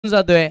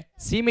जातोय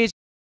सीमे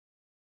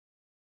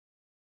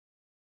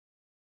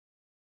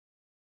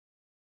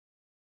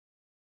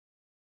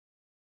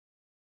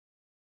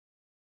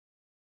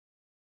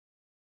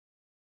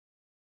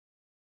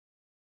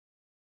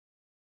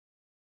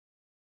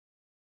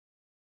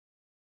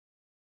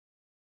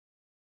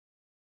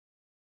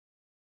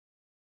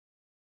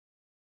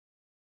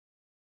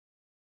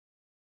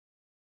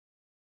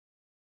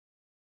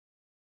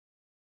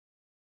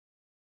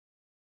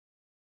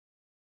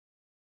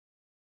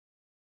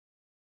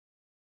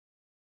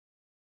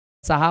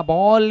सहा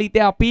बॉल इथे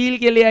अपील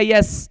केली आहे.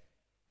 Yes,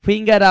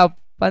 finger up.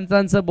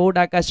 पंचांचं बोट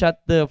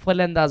आकाशात.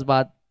 फलंदाज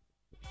बाद.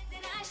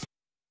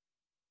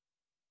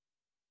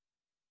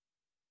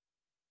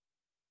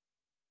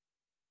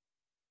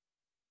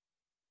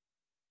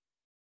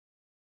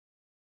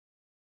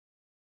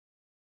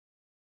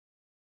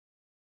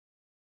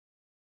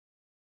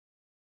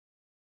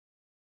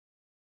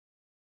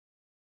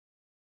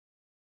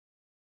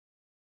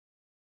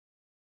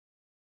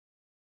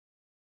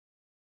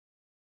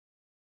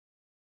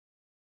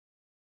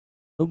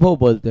 अनुभव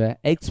बोलतोय,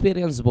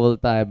 एक्सपिरियन्स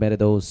बोलताय मेरे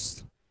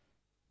दोस्त.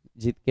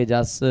 जितके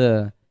जास्त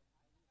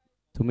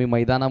तुम्ही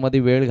मैदानामध्ये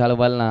वेळ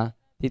घालवाल ना,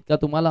 तितका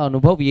तुम्हाला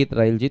अनुभव येत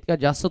राहील. जितका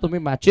जास्त तुम्ही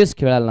मॅचेस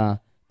खेळाल ना,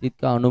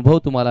 तितका अनुभव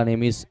तुम्हाला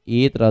नेहमीच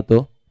येत राहतो.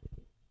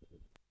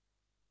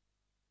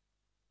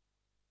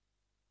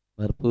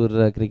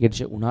 भरपूर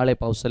क्रिकेटचे उन्हाळे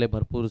पावसाळे,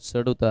 भरपूर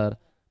चढ उतार,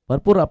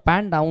 भरपूर अप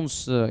अँड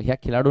डाऊन्स ह्या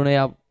खेळाडूने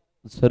या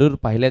जरूर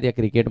पाहिल्यात या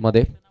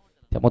क्रिकेटमध्ये.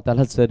 त्यामुळे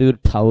त्याला जरूर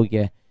ठाऊक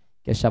आहे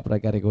कशा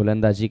प्रकारे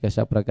गोलंदाजी,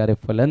 कशा प्रकारे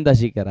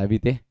फलंदाजी करावी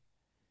ते.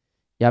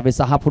 यावेळेस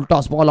हा फुल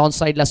टॉस बॉल ऑन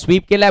साइडला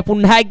स्वीप केलाय.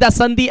 पुन्हा एकदा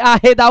संधी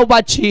आहे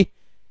धावबादची.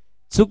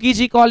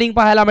 चुकीची कॉलिंग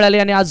पाहायला मिळाली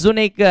आणि अजून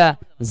एक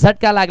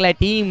झटका लागलाय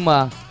टीम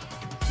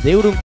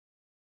देवरुंग.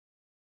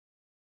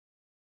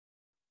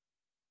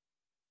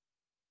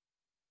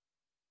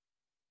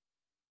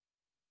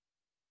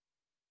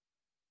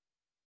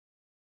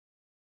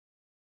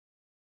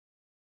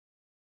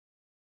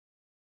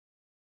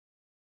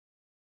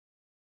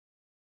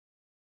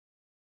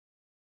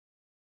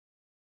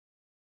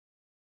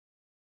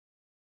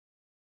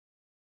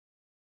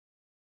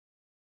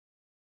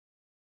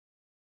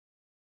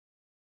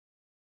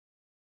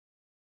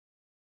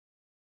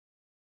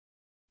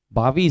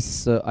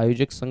 बावीस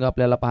आयोजक संघ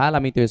आपल्याला पाहायला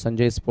मिळतोय.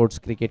 संजय स्पोर्ट्स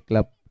क्रिकेट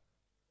क्लब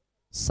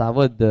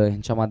सावद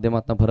यांच्या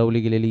माध्यमातून भरवली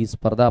गेलेली ही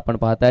स्पर्धा आपण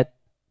पाहतायत.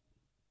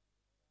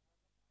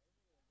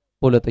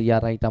 बोलत या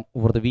राईट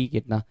ओव्हर द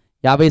विकेट ना.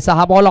 यावेळेस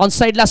हा बॉल ऑन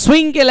साइडला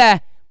स्विंग केलाय.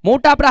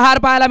 मोठा प्रहार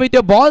पाहायला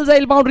मिळतोय. बॉल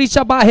जाईल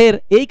बाउंड्रीच्या बाहेर.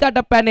 एका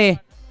टप्प्याने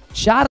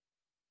 4.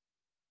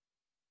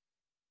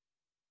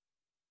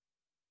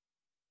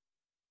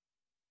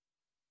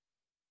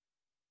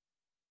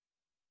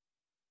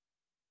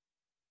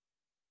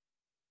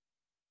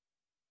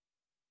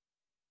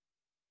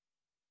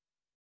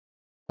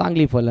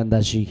 चांगली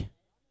फलंदाजी.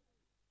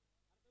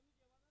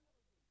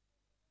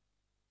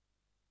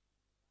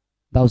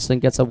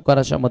 धावसंख्या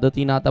चौकाराच्या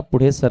मदतीने आता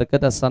पुढे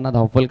सरकत असताना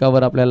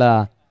धावफलकावर आपल्याला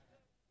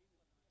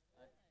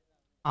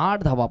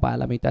 8 धावा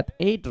पाहायला मिळतात.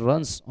 8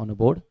 रन्स ऑन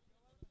बोर्ड.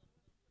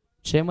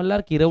 जय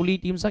मल्हार किरवली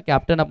टीमचा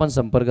कॅप्टन आपण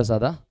संपर्क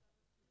साधा.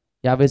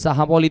 यावेळेस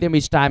हा बॉल इथे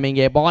मिस टायमिंग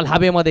आहे. बॉल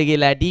हवेमध्ये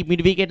गेलाय. डीप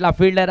मिड विकेटला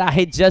फिल्डर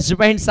आहे.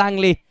 जजमेंट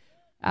चांगली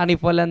आणि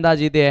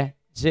फलंदाजी इथे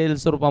झेल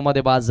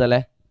स्वरूपामध्ये बाद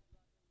झालाय.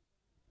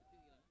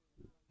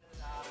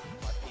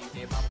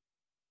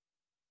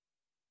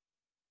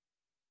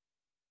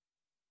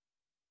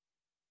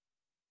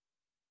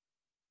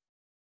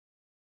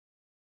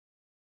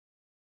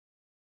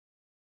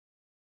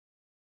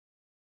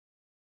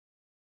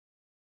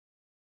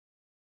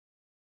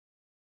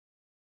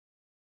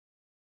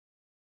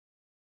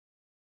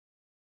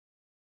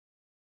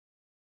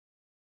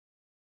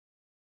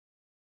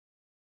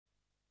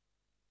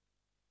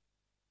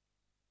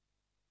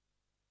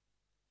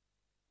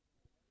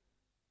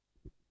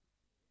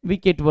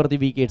 विकेट वरती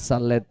विकेट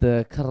चाललेत.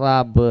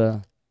 खराब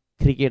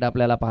क्रिकेट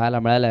आपल्याला पाहायला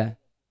मिळालंय.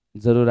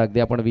 जरूर अगदी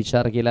आपण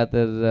विचार केला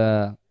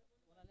तर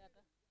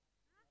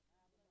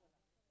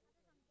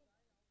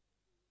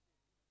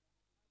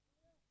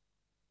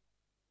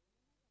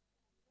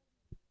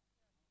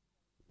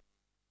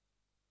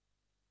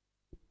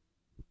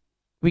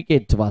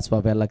विकेट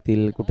वाचवाव्या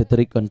लागतील.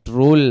 कुठेतरी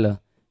कंट्रोल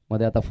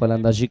मध्ये आता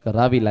फलंदाजी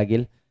करावी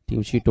लागेल.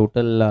 टीमची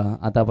टोटल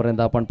आतापर्यंत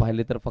आपण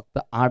पाहिले तर फक्त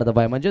 8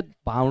 धावा आहे. म्हणजे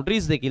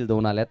बाउंड्रीज देखील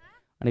 2 आल्यात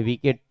आणि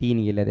विकेट 3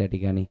 गेल्यात या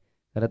ठिकाणी.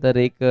 खरं तर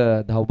एक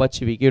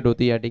धावबादची विकेट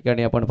होती या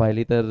ठिकाणी आपण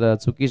पाहिली तर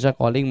चुकीच्या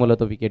कॉलिंग मुळे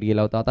तो विकेट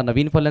गेला होता. आता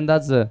नवीन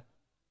फलंदाज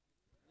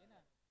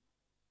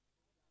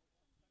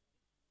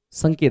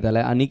संकेत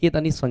आलाय. अनिकेत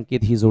आणि संकेत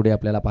ही जोडी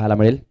आपल्याला पाहायला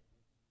मिळेल.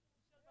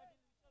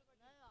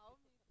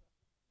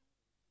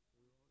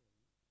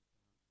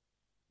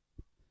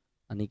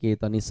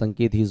 अनिकेत आणि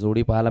संकेत ही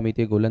जोडी पाहायला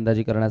मिळते.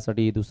 गोलंदाजी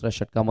करण्यासाठी दुसऱ्या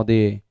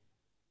षटकामध्ये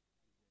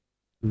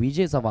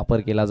विजेचा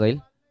वापर केला जाईल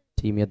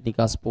टीम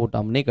यदनिका स्पोर्ट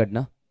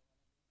आमनेकडनं.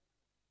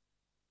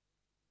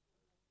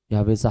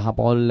 यावेळेस हा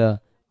ball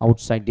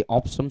outside the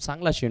off stump.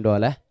 चांगला चेंडू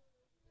आलाय.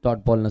 डॉट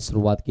बॉलनं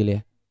सुरुवात केली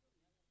आहे.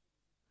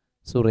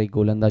 सुरेख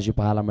गोलंदाजी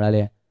पाहायला मिळाली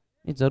आहे.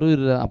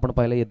 जरूर आपण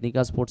पाहिलं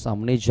यदनिका स्पोर्ट्स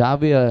आमने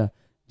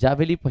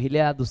ज्यावेळी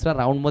पहिल्या दुसऱ्या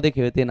राऊंडमध्ये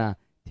खेळते ना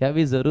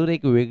त्यावेळी जरूर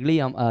एक वेगळी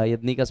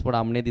यदनिका स्पोर्ट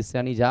आमने दिसते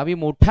आणि ज्यावेळी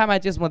मोठ्या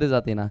मॅचेसमध्ये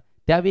जाते ना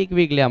त्यावेळी एक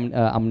वेगळी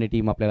आमने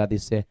टीम आपल्याला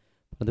दिसते.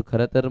 परंतु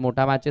खरं तर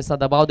मोठ्या मॅचेसचा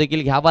दबाव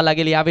देखील घ्यावा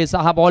लागेल. यावेळेस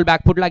हा बॉल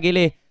बॅकफुटला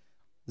गेले,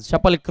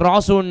 शपल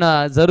क्रॉस होऊन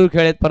जरूर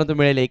खेळेत परंतु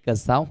मिळेल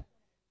एकच धाव,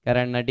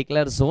 कारण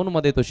डिक्लेअर झोन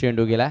मध्ये तो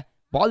चेंडू गेला.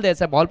 बॉल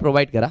द्यायचा, बॉल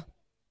प्रोव्हाइड करा.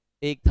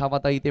 एक धाव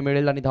आता इथे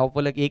मिळेल आणि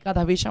धावफलक एका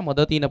धावेच्या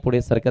मदतीनं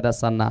पुढे सरकत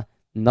असताना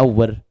 9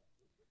 वर.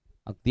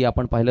 अगदी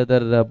आपण पाहिलं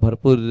तर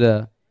भरपूर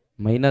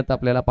मेहनत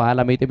आपल्याला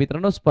पाहायला मिळते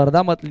मित्रांनो.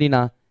 स्पर्धा म्हटली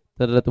ना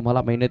तर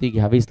तुम्हाला मेहनती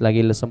घ्यावीच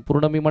लागेल.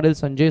 संपूर्ण मी म्हणेल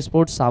संजय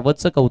स्पोर्ट्स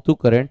सावधचं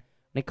कौतुक करेन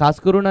आणि खास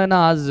करून आहे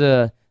ना आज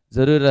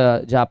जरूर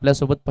जे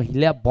आपल्यासोबत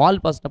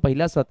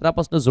पहिल्या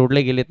सत्रापासून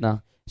जोडले गेलेत ना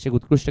असे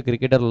उत्कृष्ट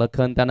क्रिकेटर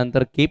लखन,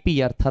 त्यानंतर केपी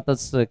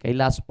अर्थातच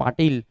कैलास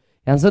पाटील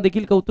यांचं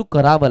देखील कौतुक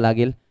करावं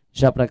लागेल.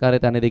 ज्या प्रकारे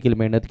त्याने देखील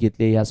मेहनत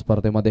घेतली या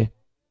स्पर्धेमध्ये.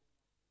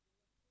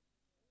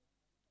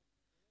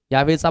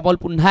 यावेळेचा बॉल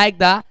पुन्हा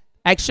एकदा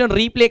ऍक्शन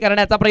रिप्ले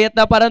करण्याचा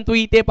प्रयत्न, परंतु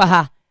इथे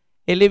पहा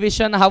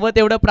एलिव्हेशन हवं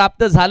तेवढं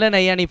प्राप्त झालं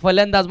नाही आणि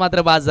फलंदाज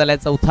मात्र बाद झालाय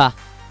चौथा.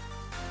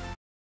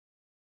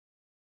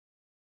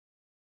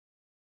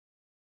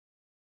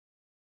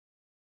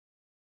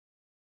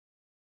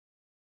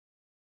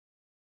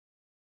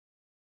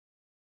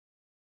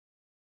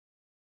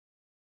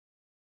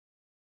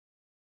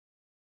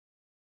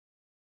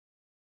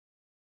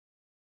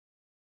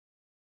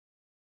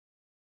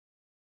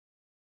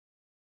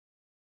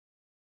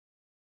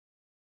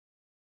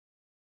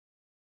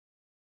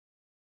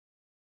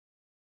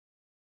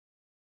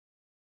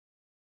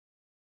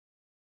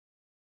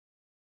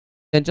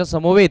 त्यांच्या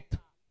समवेत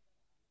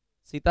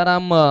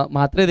सीताराम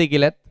म्हात्रे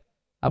देखील आहेत.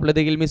 आपलं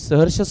देखील मी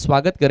सहर्ष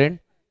स्वागत करेन.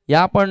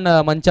 या आपण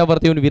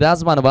मंचावरती येऊन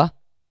विराजमान व्हा.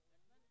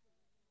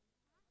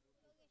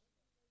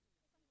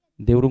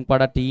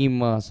 देवरुंगपाडा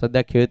टीम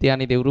सध्या खेळते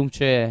आणि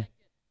देवरुंगचे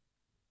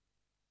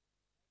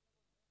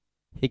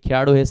हे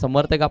खेळाडू हे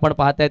समर्थक आपण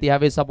पाहतायत.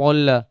 यावेळेचा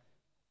बॉल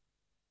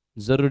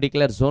जरूर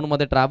डिक्लेअर झोन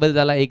मध्ये ट्रॅव्हल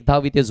झाला. एक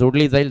धाव इथे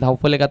जोडली जाईल.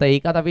 धावफलक आता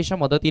एका धावेच्या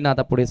मदतीने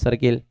आता पुढे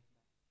सरकेल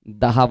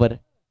 10 वर.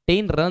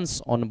 10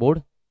 runs on board.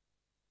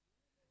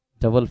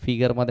 Double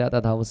figure मध्ये आता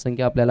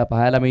धावसंख्या आपल्याला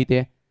पाहायला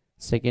मिळते.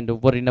 Second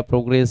over in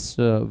progress.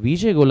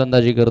 विजय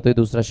गोलंदाजी करतोय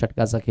दुसऱ्या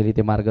षटकाचा खेळ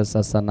इथे मार्गस्थ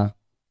असताना.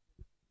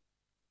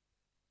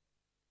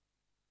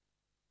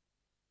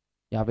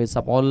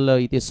 यावेळेचा बॉल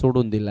इथे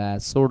सोडून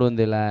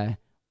दिलाय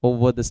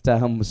ओव्हर द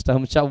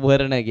स्टंपच्या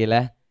वर न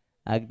गेलाय.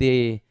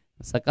 अगदी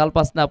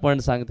सकाळपासून आपण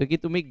सांगतो की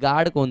तुम्ही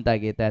गार्ड कोणता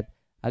घेतायत.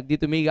 अगदी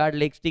तुम्ही गार्ड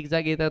लेग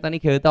स्टिकचा घेतात आणि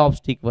खेळता ऑफ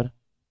स्टिकवर.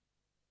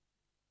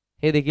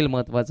 हे देखील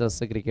महत्वाचं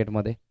असतं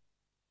क्रिकेटमध्ये.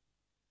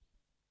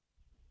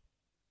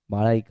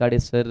 बाळा इकाडे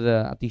सर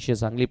अतिशय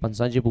चांगली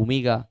पंचांची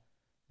भूमिका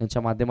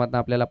यांच्या माध्यमातून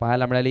आपल्याला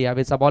पाहायला मिळाली.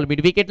 यावेळेचा बॉल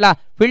मिड विकेटला.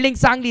 फिल्डिंग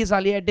चांगली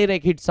झाली आहे.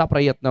 डायरेक्ट हिटचा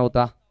प्रयत्न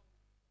होता.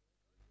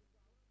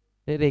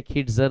 डायरेक्ट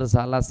हिट जर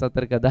झाला असता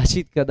तर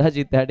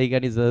कदाचित त्या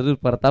ठिकाणी जरूर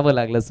परतावं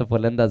लागलं असं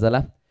फलंदाजाला.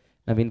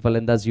 नवीन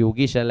फलंदाज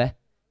योगेश आलाय.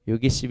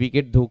 योगेशची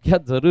विकेट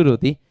धोक्यात जरूर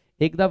होती.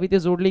 एक धाव इथे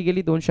जोडली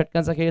गेली. 2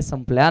 षटकांचा खेळ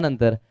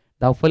संपल्यानंतर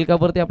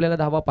धावफलकावरती आपल्याला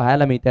धावा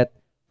पाहायला मिळतात.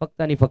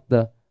 फक्त आणि फक्त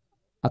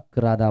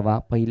 11 धावा.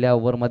 पहिल्या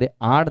ओव्हरमध्ये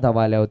 8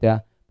 धावा आल्या होत्या,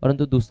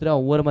 परंतु दुसऱ्या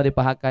ओव्हरमध्ये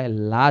पहा काय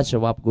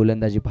लाजवाब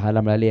गोलंदाजी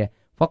पाहायला मिळाली आहे.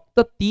 फक्त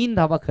 3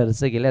 धावा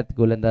खर्च केल्यात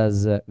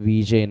गोलंदाज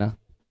विजयनं.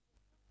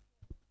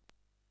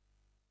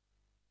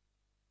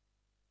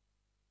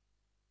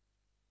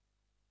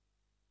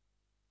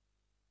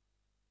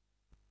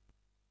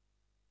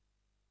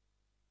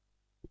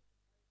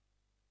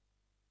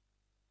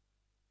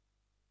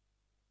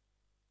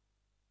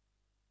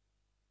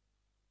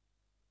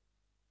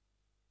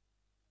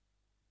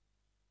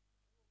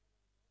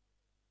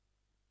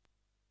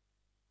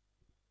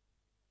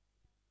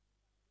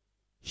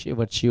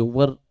 शेवटची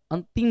ओव्हर,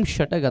 अंतिम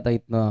षटक आता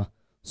इथनं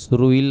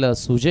सुरू होईल.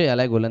 सुजय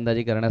आलाय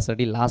गोलंदाजी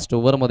करण्यासाठी लास्ट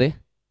ओव्हर मध्ये.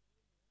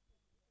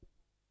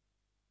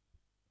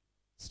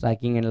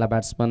 स्ट्रायकिंग एंडला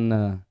बॅट्समन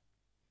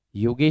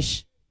योगेश.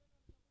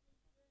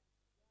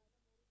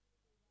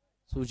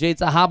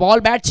 सुजयचा हा ball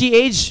बॅटची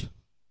age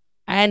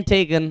and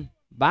taken.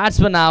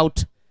 Batsman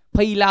out.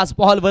 पहिल्याच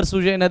बॉलवर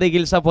सुजयनं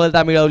देखील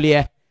सफलता मिळवली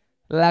आहे.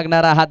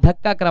 लागणारा हा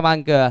धक्का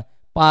क्रमांक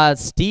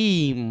 5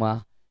 टीम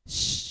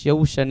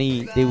शिवशनी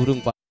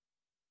देवरुंग.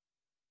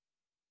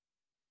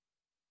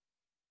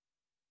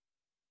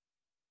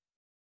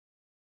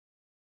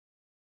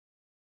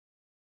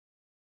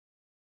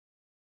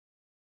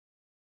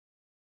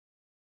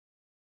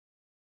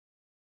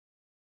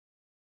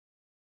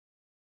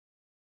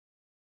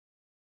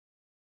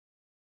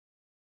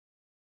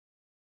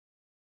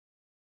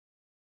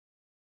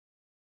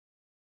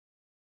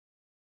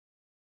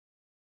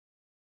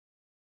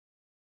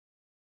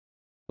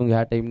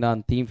 ह्या टीमनं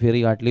अंतिम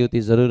फेरी गाठली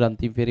होती. जरूर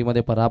अंतिम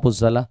फेरीमध्ये पराभूत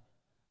झाला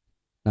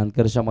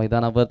नानकरच्या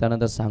मैदानावर.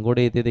 त्यानंतर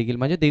सांगोडे येथे देखील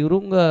म्हणजे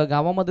देवरुंग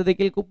गावामध्ये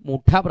देखील खूप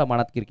मोठ्या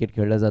प्रमाणात क्रिकेट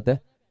खेळलं जातं.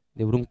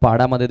 देवरुंग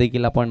पाडामध्ये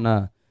देखील आपण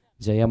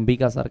जय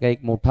अंबिका सारखा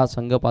एक मोठा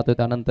संघ पाहतोय.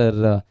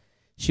 त्यानंतर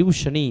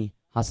शिवशनी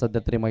हा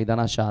सध्या तरी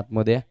मैदानाच्या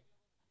आतमध्ये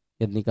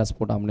यदनिका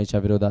स्पोर्ट आमनेच्या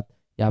विरोधात.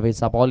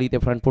 यावेळेचा बॉल इथे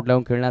फ्रंट फूट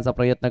लावून खेळण्याचा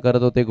प्रयत्न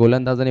करत होते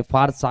गोलंदाजाने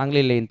फार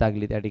चांगली लेन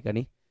टाकली त्या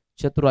ठिकाणी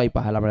चतुराई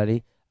पाहायला मिळाली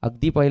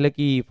अगदी पाहिलं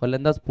की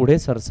फलंदाज पुढे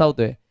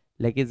सरसावतोय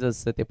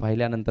लगेचच ते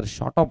पाहिल्यानंतर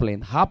short of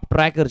lane half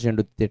tracker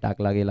चेंडू तिथे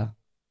टाकला गेला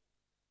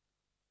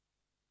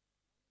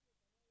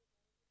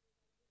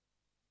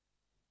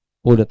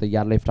बोलत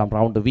यार left arm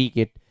round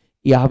wicket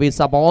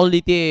यावेळेचा ball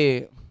इथे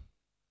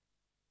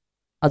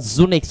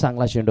अजून एक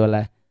चांगला चेंडू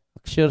आलाय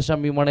अक्षरशः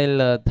मी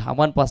म्हणेल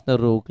धावांपासून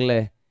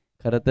रोखलंय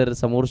खरं तर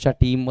समोरच्या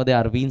टीम मध्ये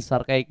अरविंद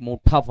सारखा एक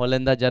मोठा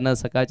फलंदाज ज्यानं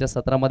सकाळच्या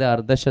सत्रामध्ये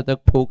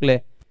अर्धशतक ठोकले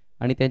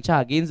आणि त्यांच्या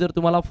अगेन जर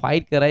तुम्हाला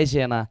फाईट करायची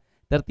आहे ना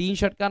तर 3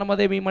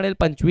 षटकांमध्ये मी म्हणेल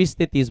 25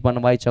 ते 30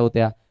 बनवायच्या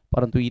होत्या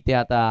परंतु इथे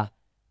आता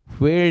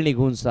वेळ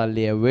निघून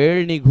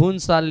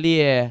चालली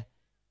आहे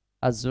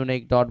अजून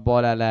एक डॉट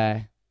बॉल आलाय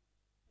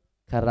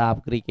खराब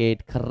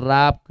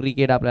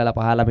क्रिकेट आपल्याला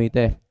पाहायला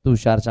मिळतंय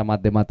तुषारच्या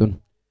माध्यमातून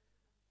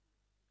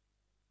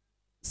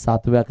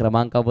 7व्या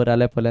क्रमांकावर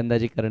आलाय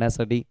फलंदाजी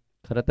करण्यासाठी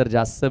खरं तर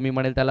जास्त मी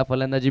म्हणेल त्याला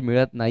फलंदाजी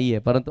मिळत नाहीये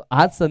परंतु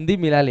आज संधी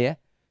मिळाली आहे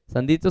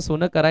संधीचं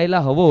सोनं करायला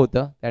हवं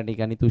होतं त्या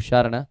ठिकाणी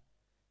तुषारनं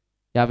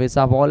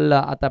यावेळेचा बॉल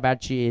आता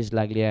बॅटची एज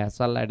लागली आहे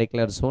चालला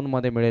डिक्लेअर झोन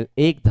मध्ये मिळेल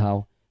 1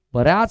 धाव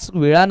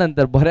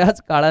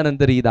बऱ्याच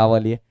काळानंतर ही धाव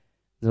आली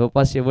आहे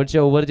जवळपास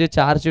शेवटच्या ओव्हरचे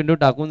 4 चेंडू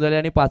टाकून झाले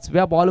आणि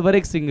 5व्या बॉलवर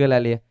एक सिंगल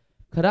आली आहे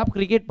खराब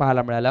क्रिकेट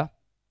पाहायला मिळाला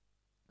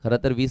खरं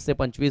तर 20 ते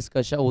 25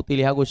 कशा होतील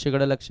ह्या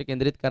गोष्टीकडे लक्ष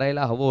केंद्रित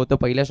करायला हवं होतं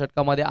पहिल्या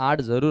षटकामध्ये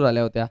 8 जरूर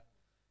आल्या होत्या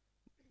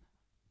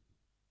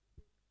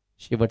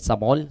शेवटचा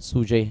ball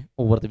Sujay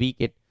over the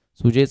wicket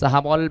सुजयचा हा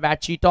बॉल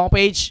बॅटची टॉप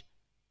एज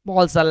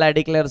बॉल चाललाय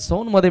डिक्लेअर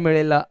झोन मध्ये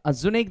मिळेल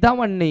अजून एक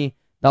धाव आणि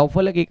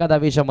धावफलक एका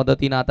धावेच्या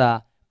मदतीने आता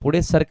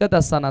पुढे सरकत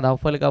असताना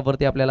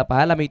धावफलकावरती आपल्याला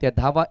पाहायला मिळते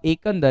धावा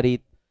एकंदरीत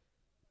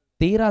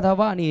 13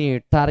 धावा आणि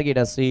टार्गेट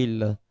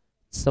असेल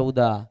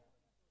 14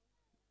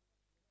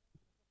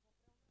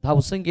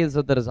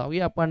 धावसंख्येचं तर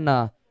जाऊया आपण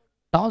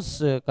टॉस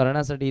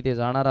करण्यासाठी इथे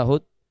जाणार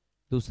आहोत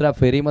दुसऱ्या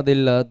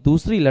फेरीमधील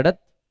दुसरी लढत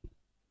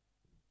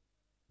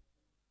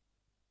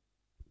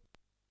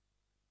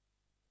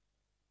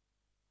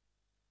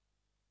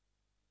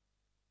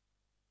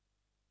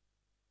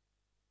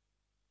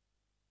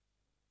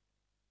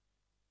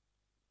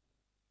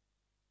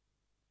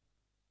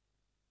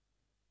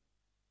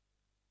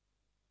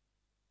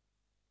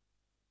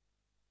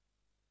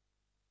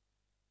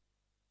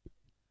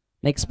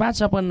नेक्स्ट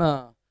मॅच आपण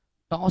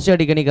टॉस या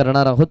ठिकाणी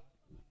करणार आहोत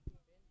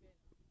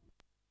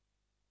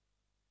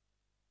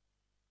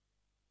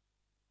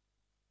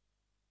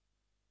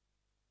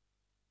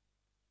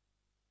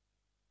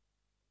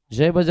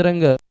जय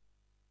बजरंग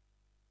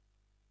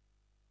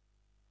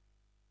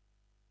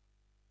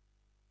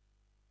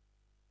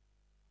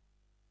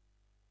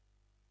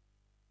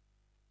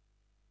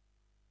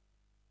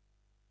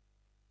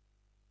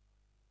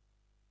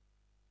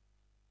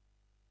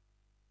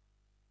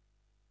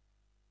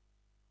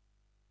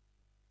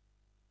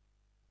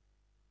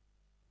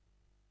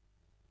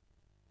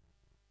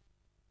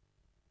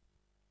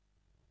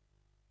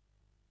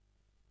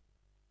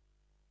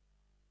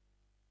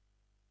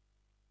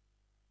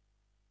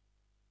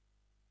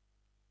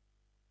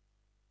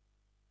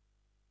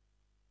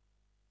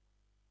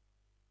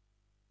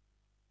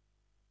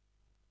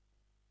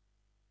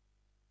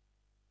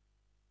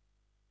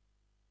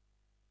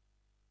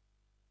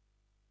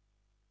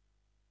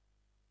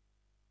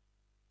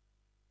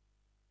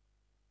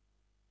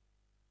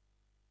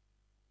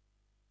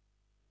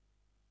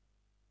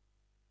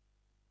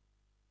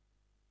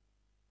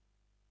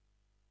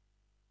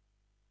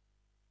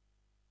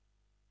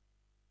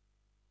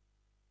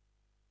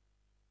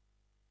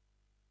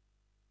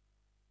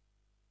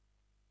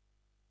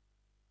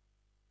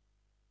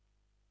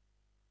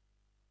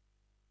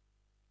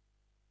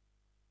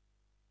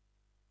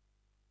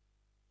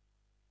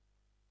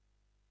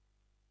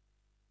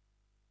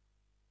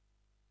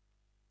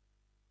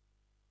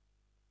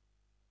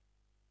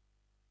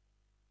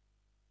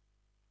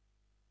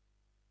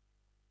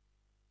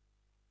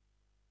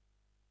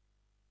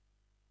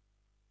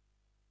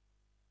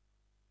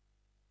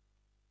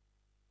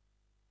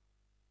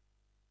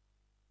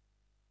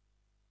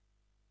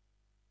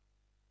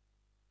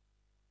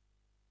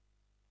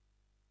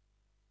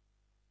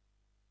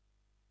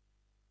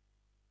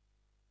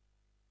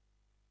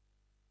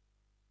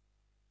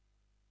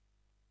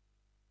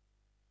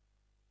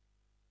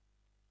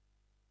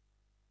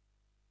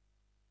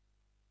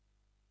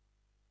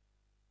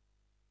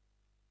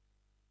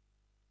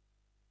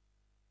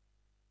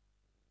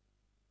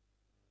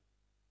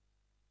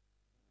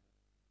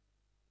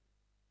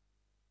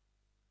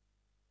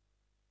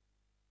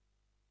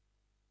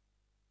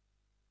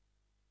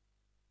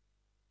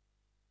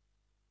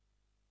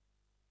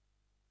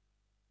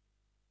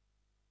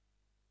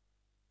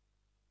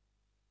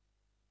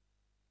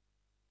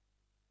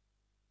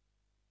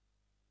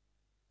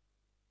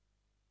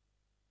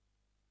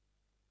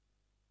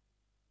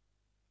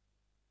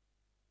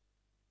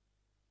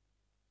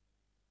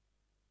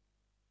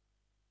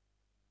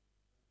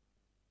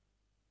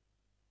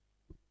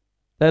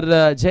तर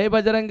जय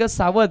बजरंग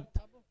सावध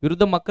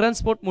विरुद्ध मकरन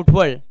स्पोर्ट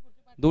मुठवळ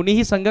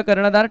दोन्हीही संघ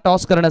कर्णधार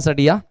टॉस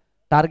करण्यासाठी या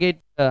टार्गेट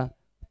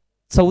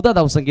 14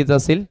 धावसंख्येचं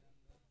असेल.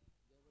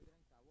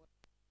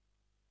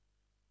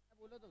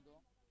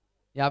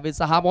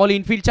 यावेळेचा हा बॉल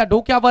इनफिल्डच्या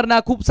डोक्यावरनं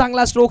खूप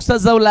चांगला स्ट्रोक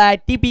सजवलाय.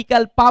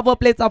 टिपिकल पॉवर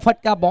प्लेचा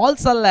फटका बॉल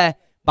चाललाय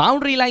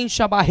बाउंड्री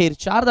लाईनच्या बाहेर.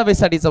 4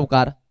 धावेसाठी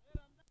चौकार.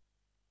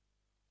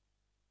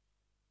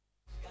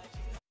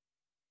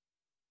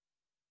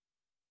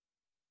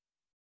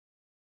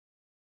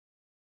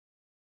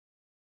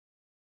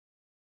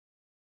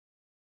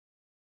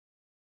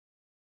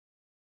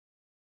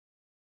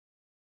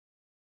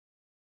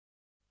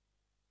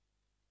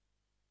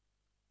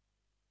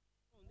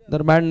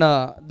 दरम्यान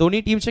दोन्ही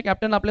टीमचे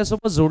कॅप्टन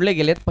आपल्यासोबत जोडले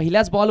गेलेत.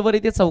 पहिल्याच बॉलवर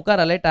इथे चौकार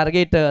आलाय.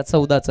 टार्गेट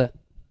 14चं.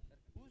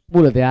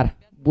 बोलत यार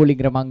बोलिंग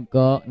क्रमांक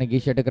नक्की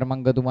षटक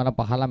क्रमांक तुम्हाला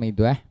पाहायला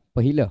मिळतोय.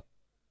 पहिलं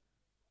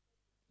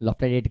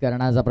लॉफ्टेड हिट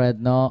करण्याचा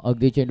प्रयत्न.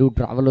 अगदी चेंडू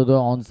ट्रॅव्हल होतो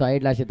ऑन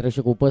साईडला.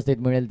 क्षेत्ररक्षक उपस्थित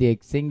मिळेल ती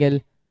एक सिंगल.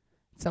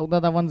 14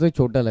 धावांचं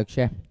छोटं लक्ष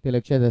आहे. ते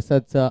लक्ष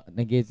जसंच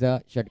नक्कीच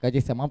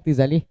षटकाची समाप्ती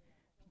झाली.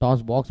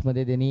 टॉस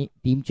बॉक्समध्ये त्यांनी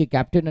टीमचे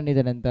कॅप्टन आणि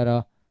त्यानंतर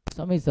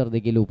समीर सर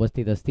देखील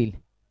उपस्थित असतील.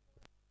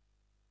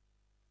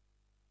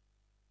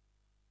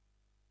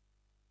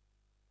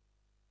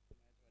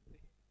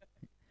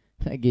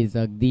 नक्कीच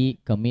अगदी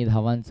कमी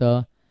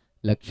धावांचं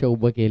लक्ष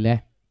उभं केलंय.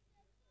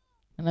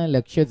 आणि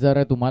लक्ष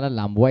जर तुम्हाला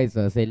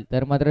लांबवायचं असेल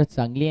तर मात्र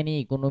चांगली आणि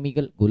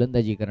इकॉनॉमिकल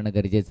गोलंदाजी करणं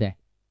गरजेचं आहे.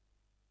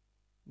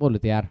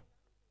 बोलतो यार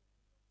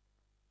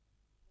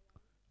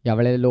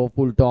यावेळेला low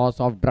full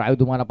toss of drive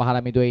तुम्हाला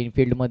पाहायला मिळतोय.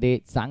 इनफिल्डमध्ये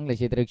चांगलं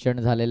क्षेत्ररक्षण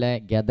झालेलं आहे.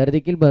 गॅदर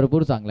देखील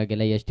भरपूर चांगला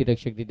केला.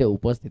 यष्टीरक्षक तिथे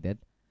उपस्थित आहेत.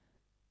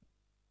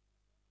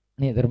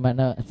 आणि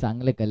दरम्यान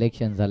चांगलं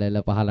कलेक्शन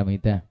झालेलं पाहायला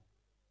मिळतं.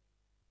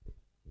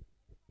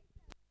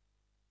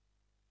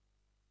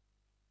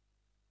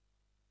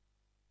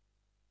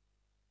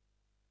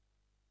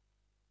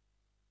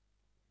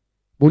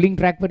 बॉलिंग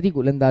ट्रॅकवरती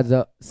गोलंदाज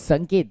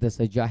संकेत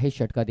सज्ज आहे.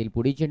 षटकातील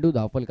पुढील चेंडू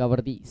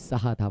धावफलकावरती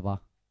 6 धावा.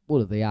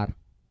 बोलतो यार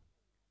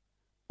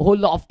हो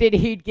लॉफ्टेड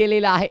हिट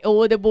केलेला आहे.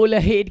 ओ द बॉल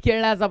हिट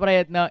खेळण्याचा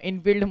प्रयत्न.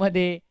 इनफिल्ड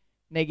मध्ये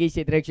नगी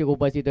क्षेत्ररक्षक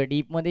उपस्थित होते.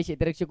 डीप मध्ये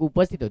क्षेत्ररक्षक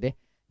उपस्थित होते.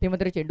 ते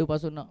मात्र चेंडू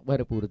पासून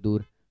भरपूर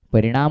दूर.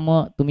 परिणाम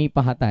तुम्ही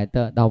पाहताय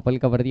तर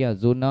धावफलकावरती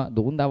अजून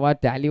 2 धावा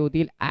टॅली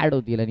होतील, ऍड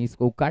होतील आणि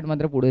स्कोर कार्ड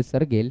मात्र पुढे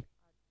सरकेल.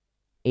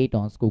 8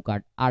 ऑन स्कोर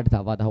कार्ड. 8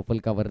 धावा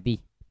धावफलकावरती.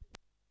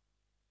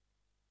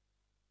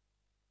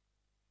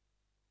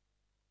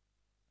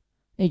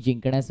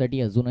 जिंकण्यासाठी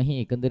अजूनही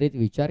एकंदरीत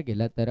विचार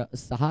केला तर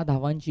 6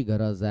 धावांची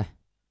गरज आहे.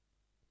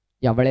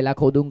 यावेळेला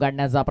खोदून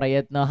काढण्याचा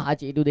प्रयत्न. हा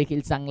चेंडू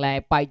देखील चांगला आहे.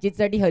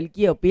 पायचीसाठी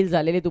हलकी अपील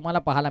झालेली तुम्हाला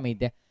पाहायला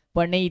मिळते.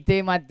 पण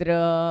इथे मात्र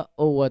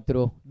ओव्हर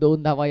थ्रो.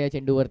 2 धावा या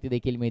चेंडूवरती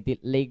देखील मिळतील.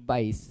 लेग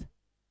बाईस.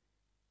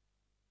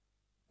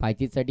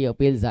 पायचीसाठी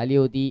अपील झाली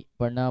होती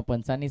पण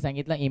पंचांनी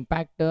सांगितलं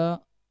इम्पॅक्ट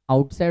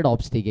आउटसाइड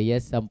ऑब्स्टिक आहे.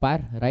 Yes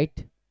umpire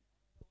right.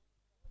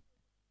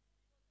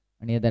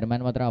 आणि या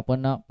दरम्यान मात्र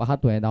आपण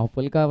पाहतोय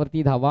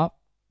धावफलकावरती धावा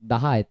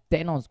 10 आहेत.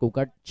 10 ऑन स्कोर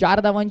कार्ड. 4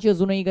 धावांची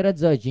अजूनही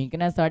गरज.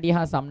 जिंकण्यासाठी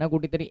हा सामना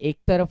कुठेतरी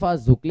एकतर्फा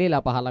झुकलेला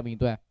पाहायला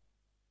मिळतोय.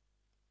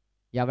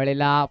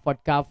 यावेळेला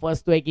फटका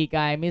फसतोय की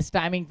काय. मिस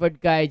टायमिंग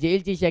फटका आहे.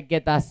 जेलची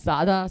शक्यता.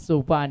 साधा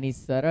सोपा आणि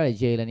सरळ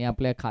जेल आणि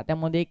आपल्या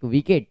खात्यामध्ये एक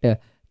विकेट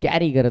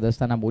कॅरी करत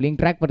असताना बॉलिंग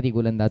ट्रॅकवरती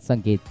गोलंदाज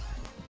संकेत.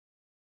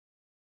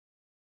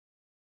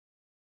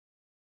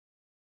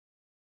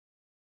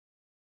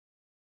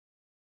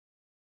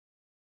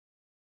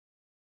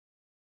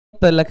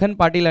 लखन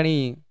पाटील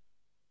आणि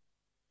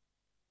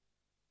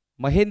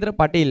महेंद्र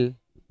पाटील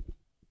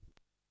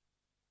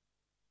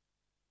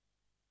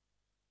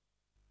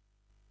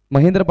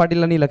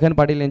आणि लखन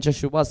पाटील यांच्या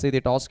शुभ हस्ते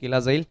टॉस केला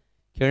जाईल.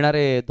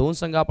 खेळणारे 2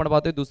 संघ आपण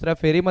पाहतोय. दुसऱ्या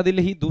फेरीमधील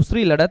ही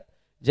दुसरी लढत.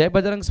 जय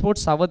बजरंग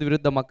स्पोर्ट्स सावध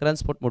विरुद्ध मकरंद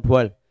स्पोर्ट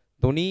मुठवळ.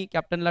 दोन्ही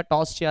कॅप्टनला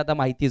टॉसची आता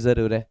माहिती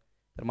जरूर आहे.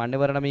 तर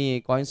मान्यवरांना मी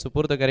कॉइन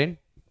सुपूर्द करेन.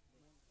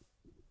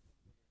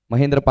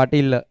 महेंद्र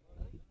पाटील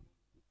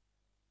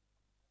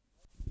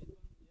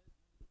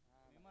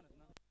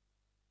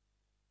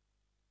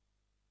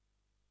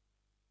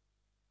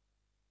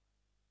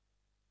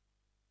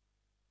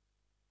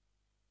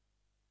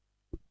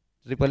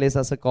ट्रिपल एस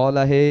असं कॉल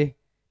आहे.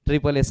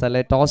 ट्रिपल एस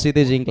आलाय. टॉस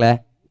इथे जिंकलाय.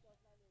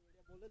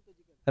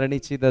 तर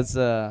निश्चितच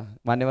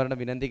मान्यवरांना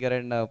विनंती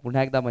करेन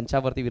पुन्हा एकदा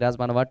मंचावरती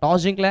विराजमान व्हा.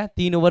 टॉस जिंकलाय.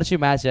 3 ओव्हरची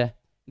मॅच आहे.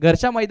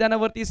 घरच्या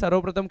मैदानावरती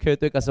सर्वप्रथम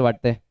खेळतोय. कसं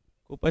वाटतंय?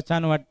 खूपच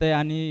छान वाटतंय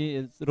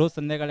आणि रोज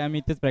संध्याकाळी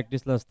आम्ही इथेच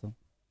प्रॅक्टिसला असतो.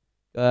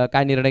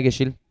 काय निर्णय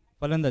घेशील?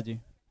 फलंदाजी.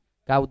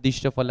 काय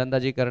उद्दिष्ट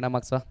फलंदाजी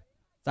करण्यामागचा?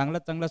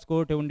 चांगला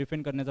स्कोर ठेवून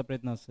डिफेंड करण्याचा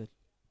प्रयत्न असेल.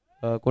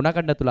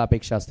 कोणाकडनं तुला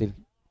अपेक्षा असतील?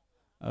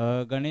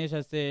 गणेश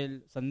असेल,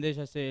 संदेश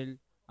असेल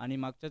आणि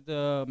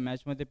मागच्याच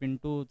मॅचमध्ये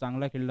पिंटू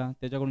चांगला खेळला.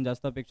 त्याच्याकडून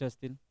जास्त अपेक्षा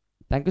असतील.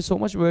 Thank you so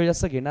much. वेळ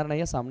जास्त घेणार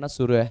नाही. सामना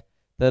सुरू आहे.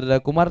 तर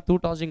कुमार तू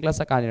टॉस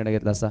जिंकलासा का निर्णय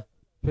घेतला असा?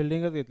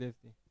 फिल्डिंगच घेतली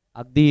असती.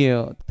 अगदी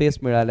तेच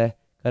मिळालंय.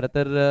 खरं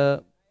तर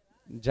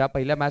ज्या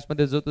पहिल्या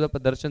मॅचमध्ये जो तुझं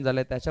प्रदर्शन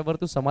झालंय त्याच्यावर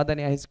तू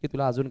समाधानी आहेस की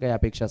तुला अजून काही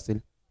अपेक्षा असतील?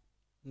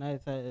 नाही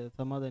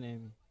समाधानी आहे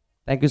मी.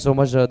 Thank you so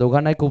much.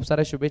 दोघांनाही खूप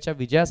साऱ्या शुभेच्छा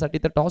विजयासाठी.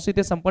 तर टॉस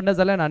इथे संपन्न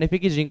झालाय.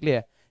 नाणेफेकी जिंकली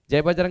आहे.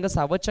 जय बजरंग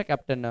सावधच्या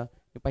कॅप्टननं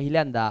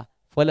पहिल्यांदा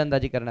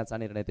फलंदाजी करण्याचा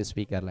निर्णय ते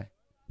स्वीकारलाय.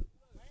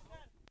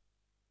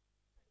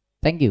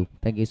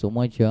 Thank you so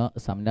much.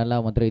 सामन्याला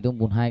मात्र इथून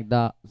पुन्हा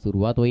एकदा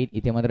सुरुवात होईल.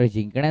 इथे मात्र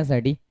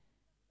जिंकण्यासाठी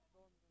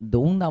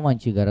 2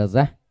 धावांची गरज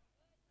आहे.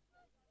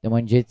 ते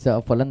म्हणजेच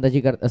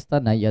फलंदाजी करत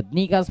असताना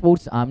यदनिका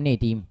स्पोर्ट्स आमने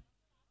टीम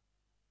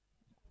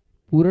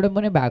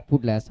पूर्णपणे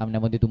बॅकफुटला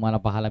सामन्यामध्ये तुम्हाला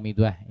पाहायला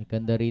मिळतो आहे.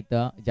 एकंदरीत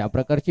ज्या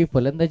प्रकारची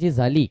फलंदाजी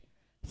झाली,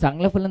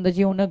 चांगलं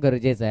फलंदाजी होणं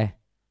गरजेचं आहे.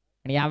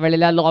 आणि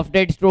यावेळेला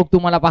लॉफ्टेड स्ट्रोक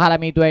तुम्हाला पाहायला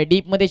मिळतोय.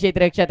 डीप मध्ये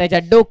क्षेत्ररक्षक त्याच्या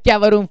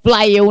डोक्यावरून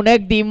फ्लाय येऊन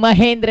अगदी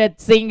महेंद्र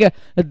सिंग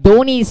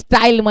धोनी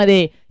स्टाईल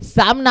मध्ये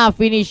सामना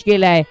फिनिश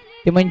केलाय.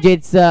 ते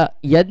म्हणजेच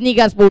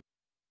यदनिका स्पोर्ट्स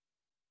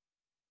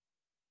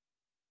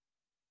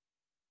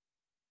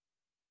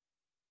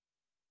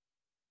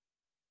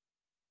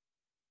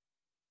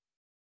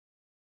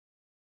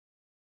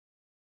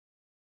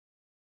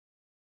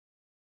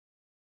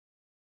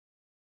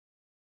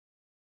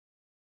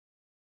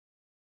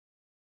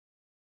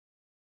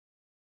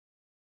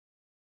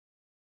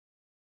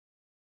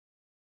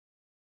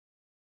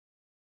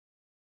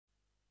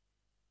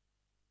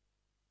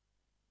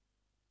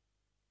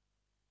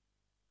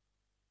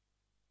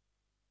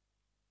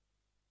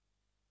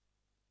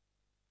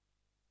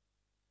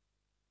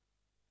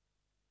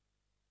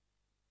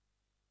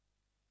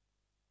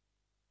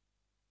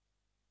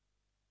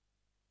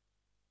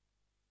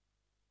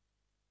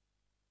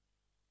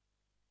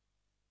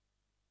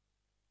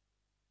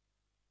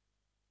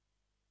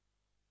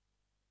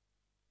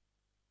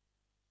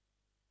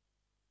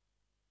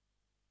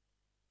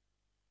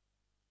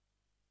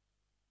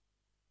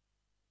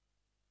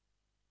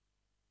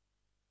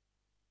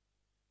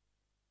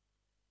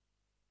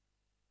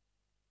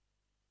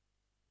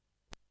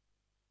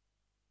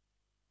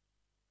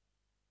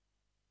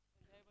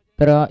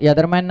तर या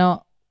दरम्यान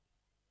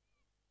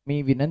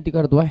मी विनंती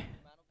करतोय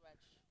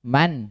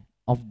मॅन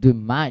ऑफ द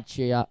मॅच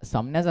या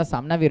सामन्याचा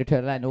सामनावीर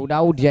ठरलाय. नो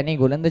डाऊट ज्याने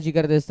गोलंदाजी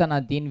करत असताना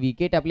 3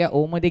 विकेट आपल्या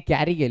ओ मध्ये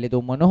कॅरी केले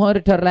तो मनोहर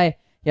ठरलाय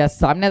या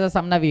सामन्याचा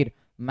सामनावीर.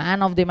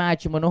 Man of the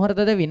match Manohar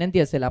दादा, विनंती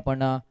असेल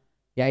आपण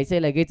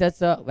यायचे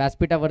लगेचच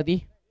व्यासपीठावरती.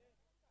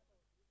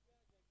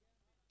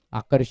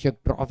 आकर्षक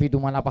ट्रॉफी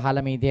तुम्हाला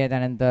पाहायला मिळते.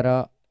 त्यानंतर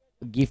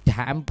गिफ्ट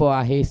हॅम्प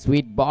आहे,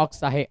 स्वीट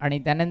बॉक्स आहे आणि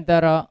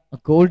त्यानंतर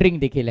कोल्ड ड्रिंक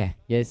देखील आहे.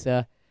 येस,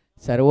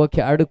 सर्व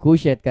खेळाडू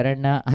खुश आहेत कारण